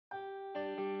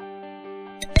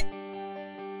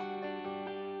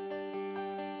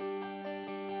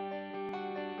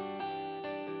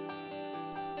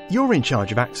You're in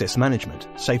charge of access management,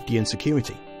 safety and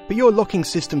security, but your locking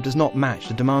system does not match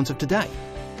the demands of today.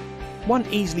 One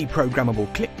easily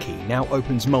programmable CLIQ key now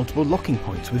opens multiple locking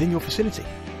points within your facility,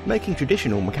 making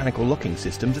traditional mechanical locking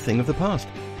systems a thing of the past.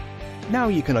 Now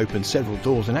you can open several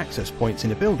doors and access points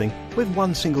in a building with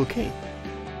one single key.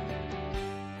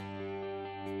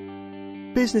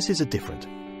 Businesses are different,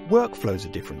 workflows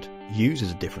are different,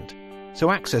 users are different,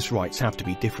 so access rights have to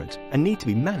be different and need to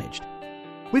be managed.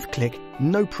 With CLIQ,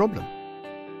 no problem.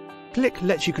 CLIQ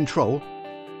lets you control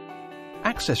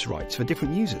access rights for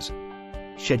different users,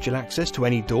 schedule access to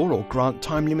any door or grant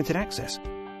time-limited access.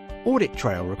 Audit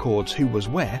trail records who was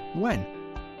where, when,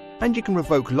 and you can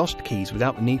revoke lost keys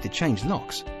without the need to change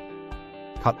locks.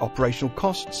 Cut operational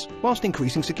costs whilst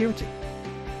increasing security.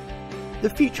 The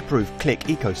future-proof CLIQ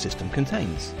ecosystem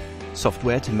contains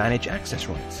software to manage access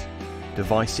rights,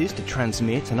 devices to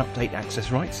transmit and update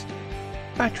access rights,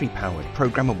 battery-powered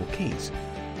programmable keys,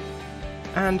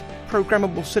 and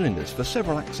programmable cylinders for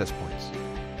several access points.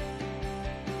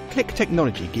 CLIQ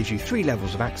technology gives you 3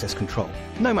 levels of access control,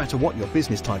 no matter what your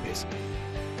business type is.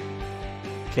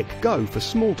 CLIQ Go for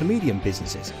small to medium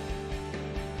businesses.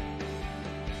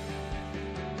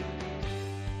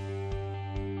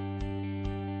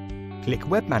 CLIQ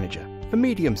Web Manager for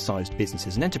medium-sized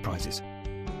businesses and enterprises.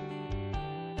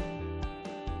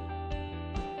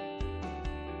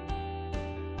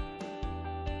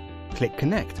 CLIQ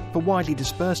Connect for widely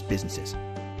dispersed businesses.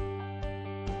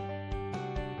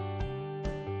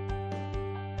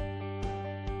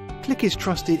 CLIQ is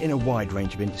trusted in a wide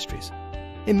range of industries.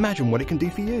 Imagine what it can do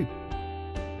for you.